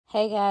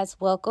Hey guys,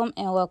 welcome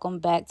and welcome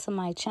back to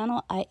my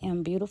channel. I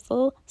am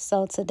beautiful.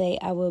 So today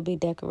I will be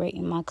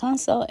decorating my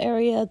console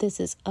area.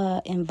 This is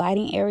a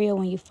inviting area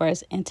when you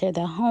first enter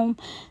the home.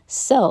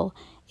 So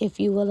if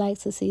you would like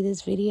to see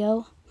this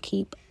video,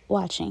 keep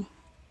watching.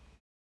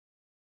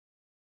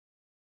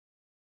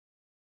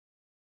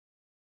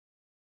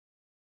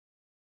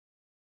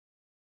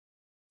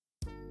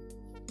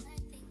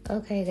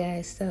 Okay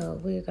guys, so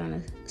we're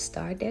gonna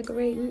start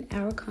decorating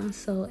our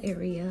console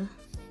area,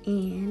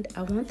 and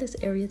I want this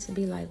area to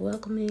be like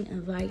welcoming,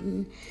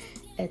 inviting,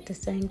 at the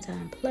same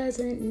time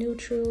pleasant,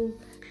 neutral.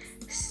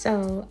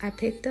 So I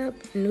picked up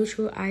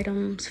neutral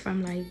items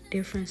from like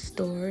different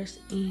stores,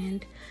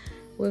 and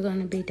we're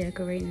gonna be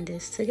decorating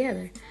this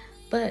together.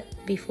 But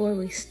before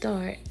we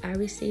start, I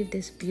received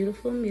this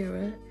beautiful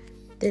mirror.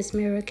 This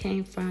mirror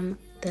came from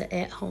the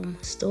at-home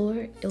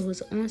store. It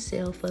was on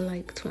sale for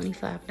like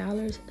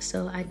 $25.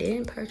 So I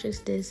didn't purchase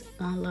this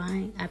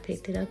online. I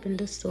picked it up in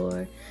the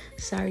store.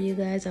 Sorry you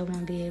guys, I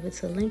won't be able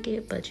to link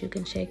it, but you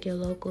can check your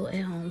local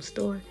at-home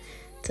store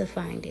to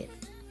find it.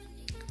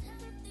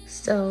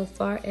 So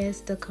far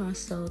as the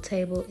console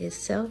table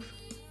itself,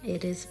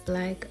 it is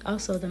black.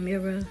 Also the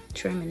mirror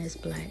trimming is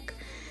black.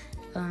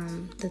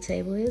 The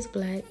table is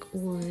black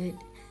wood.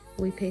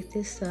 We picked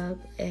this up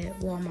at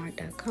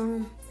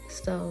walmart.com.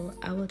 So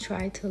I will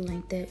try to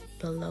link that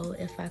below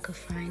if I could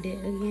find it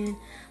again.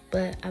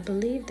 But I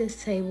believe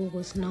this table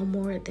was no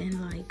more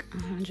than like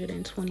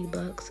 120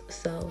 bucks.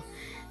 So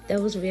that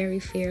was very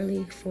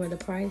fairly for the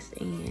price.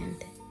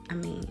 And I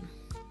mean,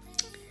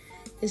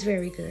 it's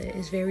very good.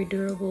 It's very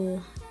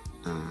durable.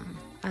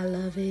 I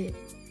love it.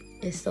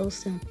 It's so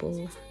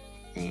simple.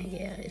 And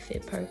yeah, it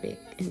fit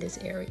perfect in this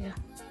area.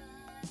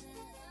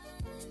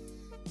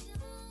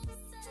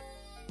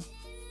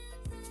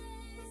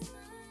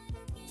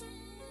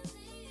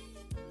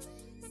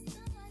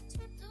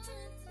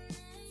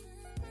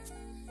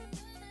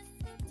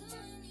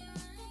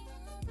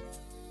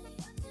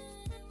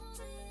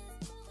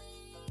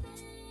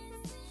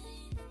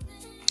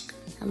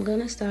 I'm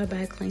gonna start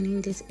by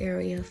cleaning this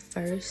area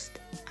first.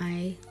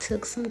 I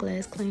took some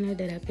glass cleaner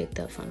that I picked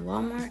up from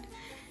Walmart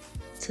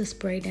to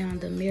spray down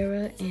the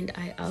mirror, and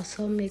I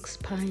also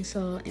mixed pine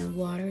sol and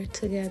water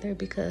together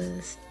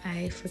because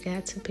I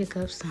forgot to pick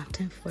up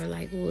something for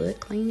like wood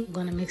cleaning. I'm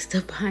gonna mix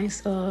the pine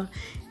sol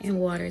and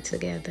water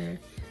together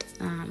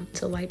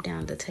to wipe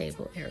down the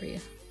table area.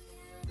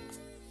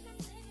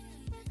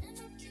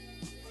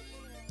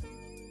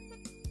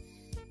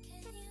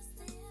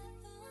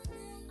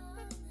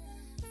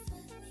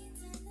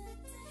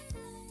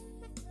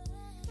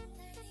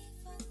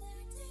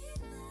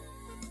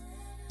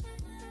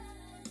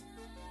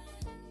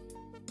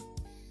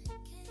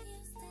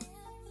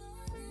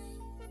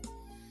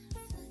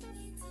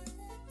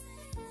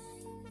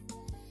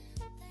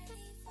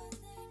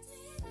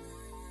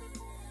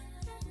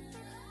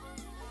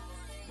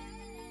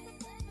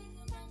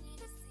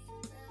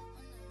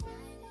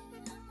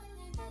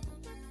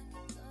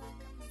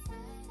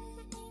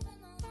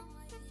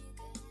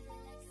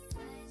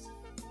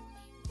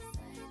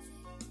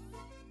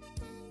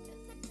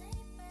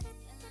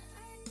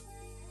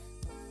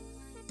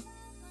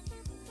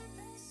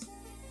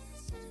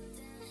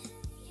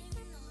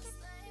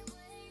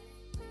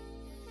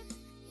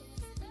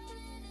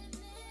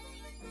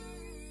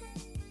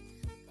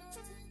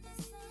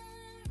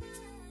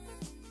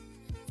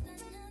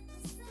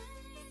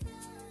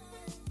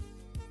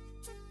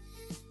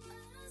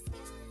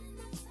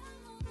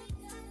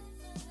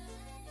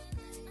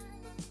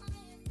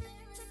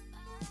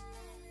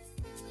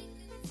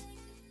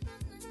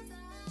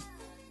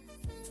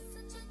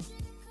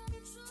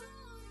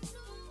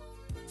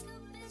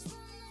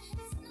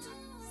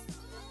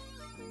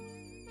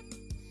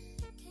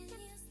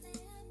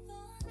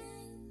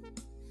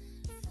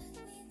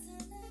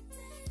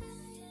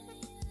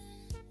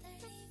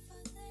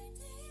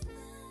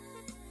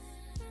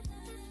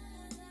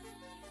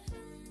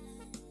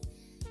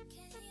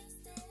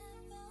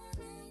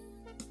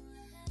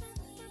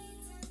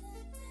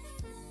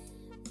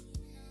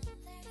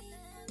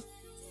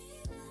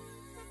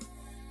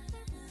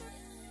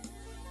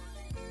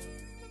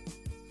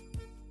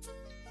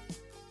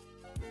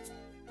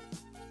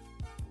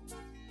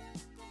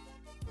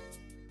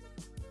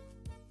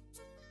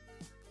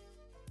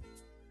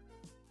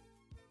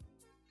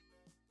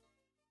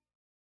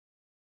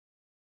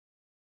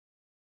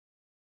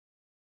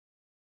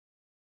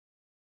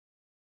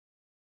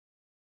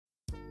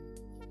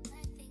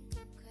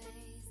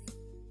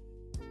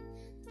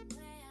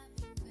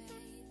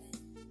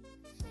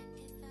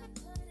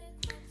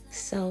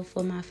 So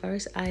for my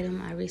first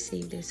item, I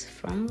received this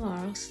from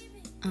Ross.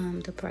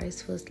 The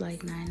price was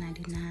like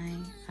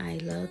 $9.99. I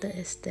love the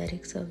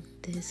aesthetics of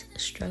this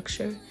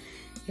structure.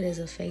 It is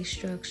a face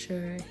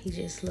structure. He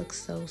just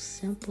looks so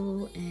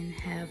simple and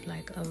have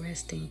like a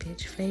resting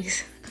bitch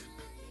face.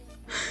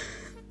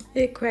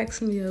 It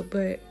cracks me up,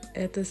 but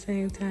at the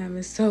same time,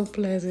 it's so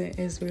pleasant.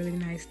 It's really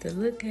nice to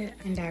look at,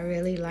 and I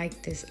really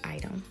like this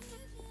item.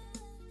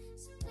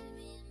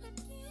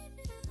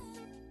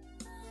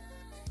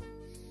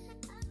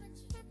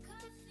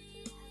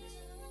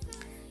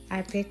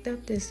 I picked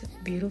up this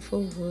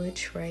beautiful wood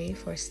tray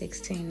for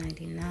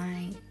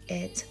 $16.99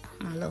 at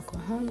my local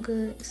Home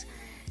Goods.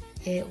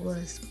 It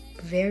was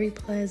very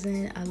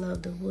pleasant. I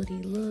love the woody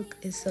look.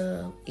 It's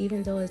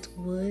even though it's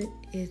wood,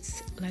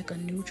 it's like a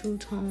neutral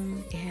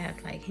tone. It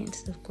had like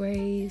hints of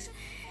grays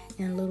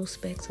and little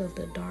specks of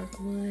the dark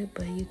wood,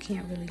 but you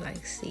can't really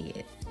like see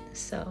it.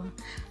 So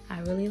I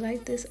really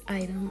like this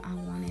item. I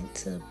wanted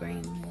to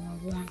bring more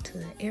warmth to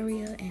the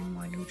area and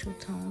more neutral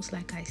tones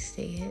like I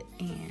said,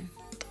 and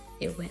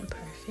it went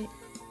perfect.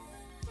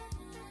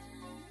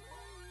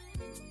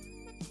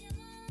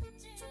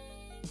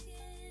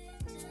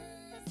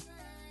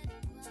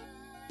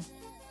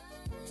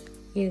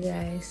 You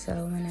guys, so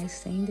when I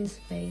seen this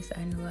vase,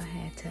 I knew I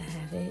had to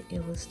have it.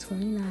 It was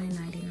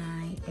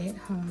 $29.99 at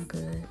Home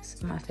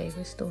Goods, my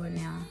favorite store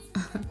now.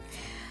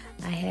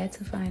 I had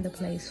to find a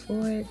place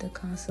for it. The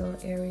console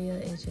area,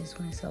 it just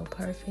went so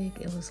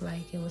perfect. It was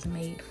like it was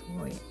made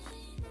for it.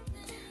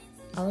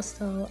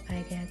 Also,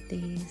 I got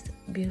these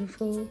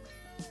beautiful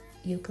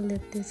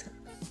eucalyptus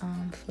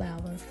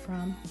flower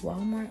from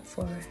Walmart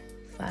for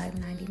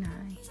 $5.99.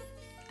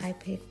 I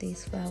picked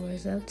these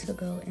flowers up to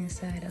go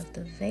inside of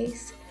the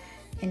vase,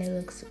 and it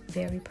looks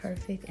very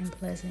perfect and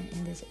pleasant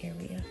in this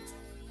area.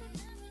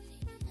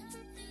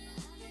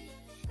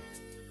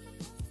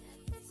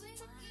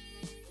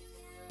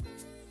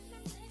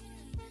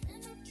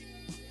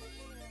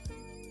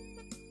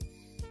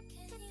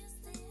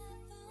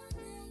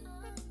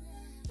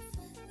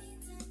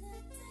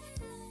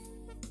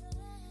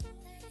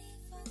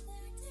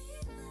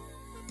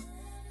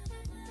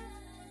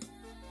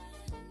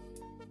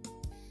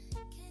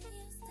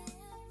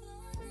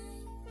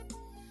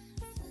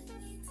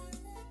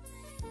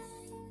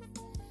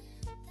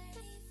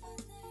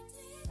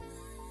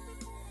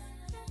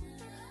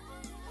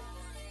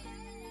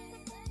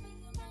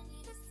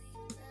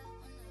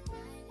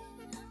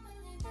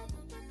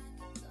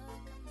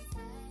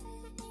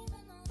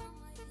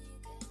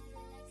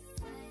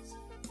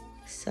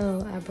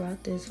 So I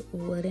brought this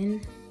wooden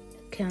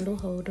candle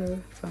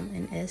holder from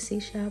an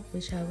Etsy shop,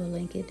 which I will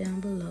link it down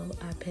below.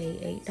 I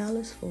paid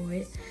 $8 for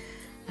it.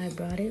 I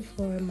brought it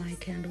for my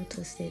candle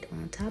to sit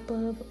on top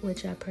of,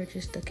 which I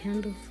purchased the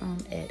candle from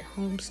at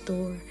Home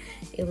Store.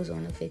 It was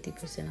on a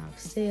 50% off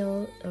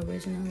sale.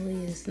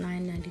 Originally it's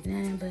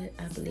 $9.99,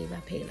 but I believe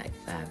I paid like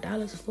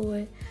 $5 for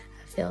it.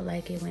 I felt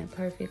like it went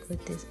perfect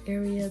with this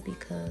area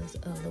because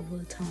of the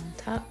wood tone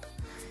top.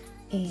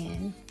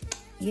 And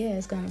yeah,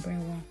 it's gonna bring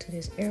warmth to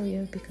this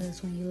area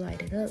because when you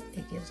light it up,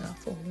 it gives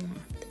off a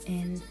warmth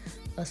and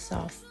a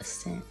soft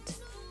scent.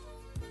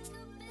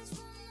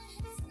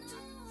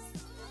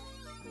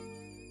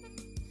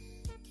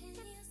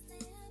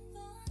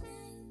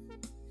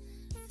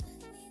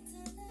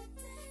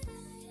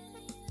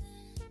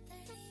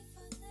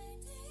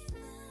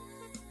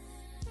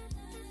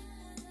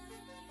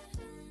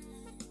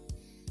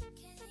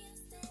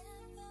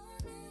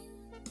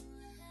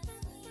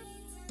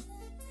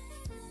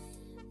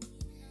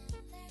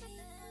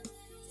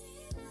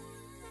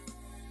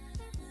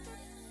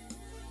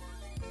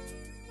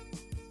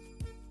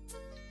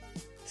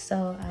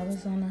 So I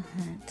was on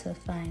a hunt to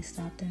find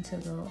something to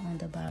go on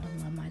the bottom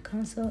of my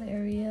console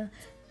area.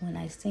 When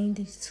I seen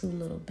these two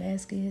little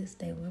baskets,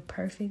 they were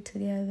perfect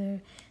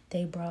together.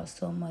 They brought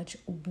so much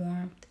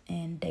warmth,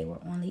 and they were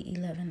only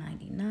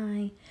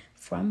 $11.99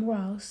 from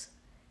Ross,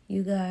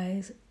 you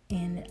guys,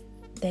 and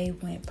they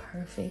went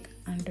perfect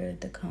under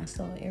the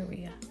console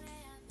area.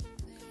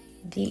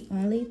 The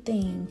only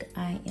thing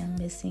I am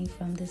missing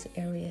from this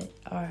area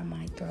are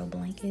my throw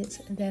blankets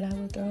that I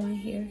would throw in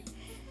here.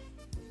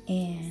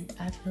 And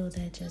I feel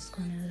that just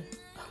gonna,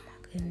 oh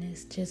my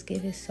goodness, just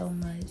give it so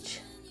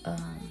much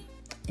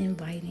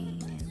inviting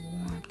and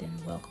warmth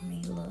and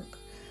welcoming look.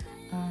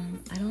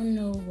 I don't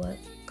know what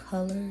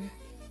color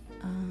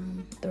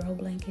throw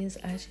blankets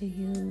I should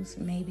use.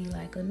 Maybe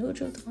like a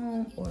neutral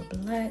tone or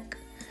black.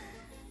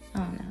 I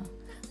don't know.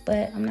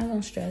 But I'm not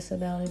gonna stress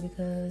about it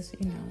because,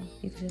 you know,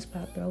 you can just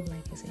pop throw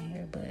blankets in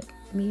here. But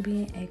me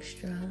being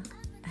extra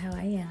how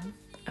I am,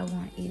 I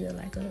want either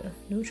like a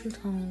neutral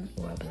tone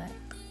or a black.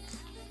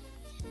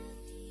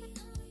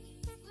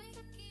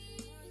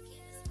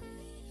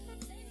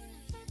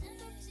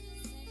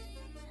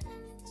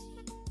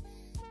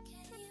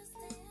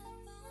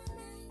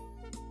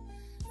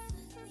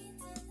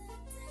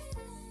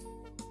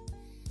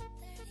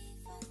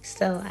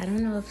 So I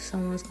don't know if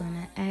someone's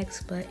gonna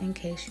ask, but in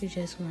case you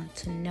just want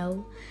to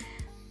know,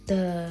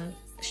 the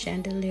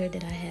chandelier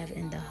that I have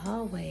in the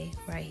hallway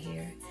right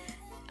here,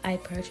 I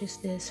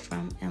purchased this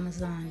from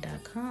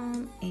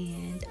Amazon.com,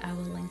 and I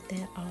will link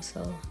that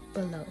also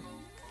below.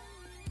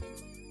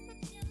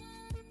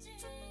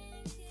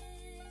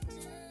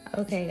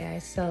 Okay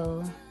guys,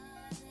 so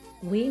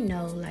we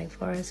know, like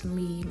far as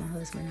me, my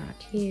husband, our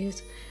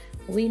kids,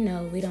 we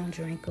know we don't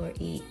drink or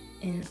eat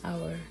in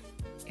our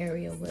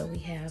area where we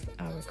have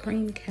our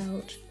cream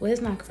couch. Well,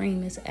 it's not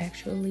cream, it's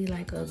actually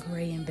like a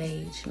gray and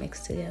beige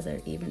mixed together,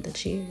 even the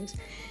chairs.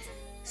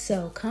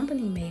 So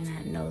company may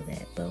not know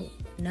that, but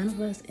none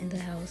of us in the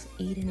house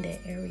eat in that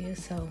area.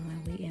 So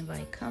when we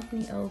invite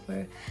company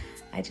over,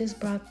 I just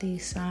brought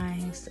these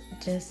signs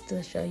just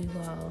to show you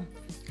all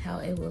how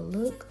it will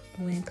look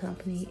when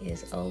company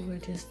is over,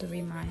 just to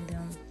remind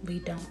them we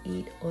don't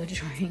eat or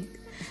drink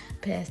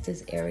past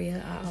this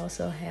area. I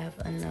also have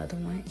another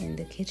one in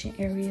the kitchen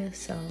area,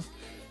 so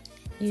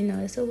you know,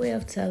 it's a way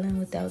of telling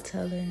without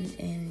telling,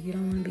 and you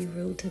don't want to be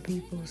rude to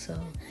people, so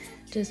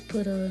just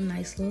put a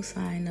nice little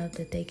sign up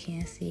that they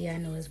can't see. I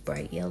know it's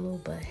bright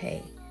yellow, but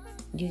hey,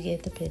 you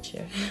get the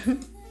picture.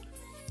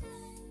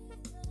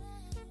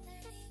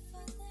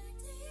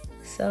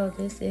 So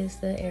this is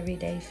the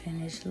everyday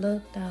finished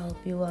look. I hope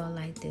you all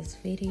like this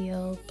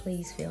video.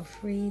 Please feel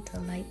free to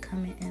like,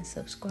 comment, and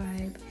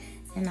subscribe,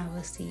 and I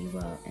will see you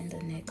all in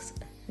the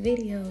next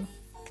video.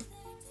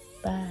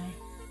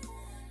 Bye.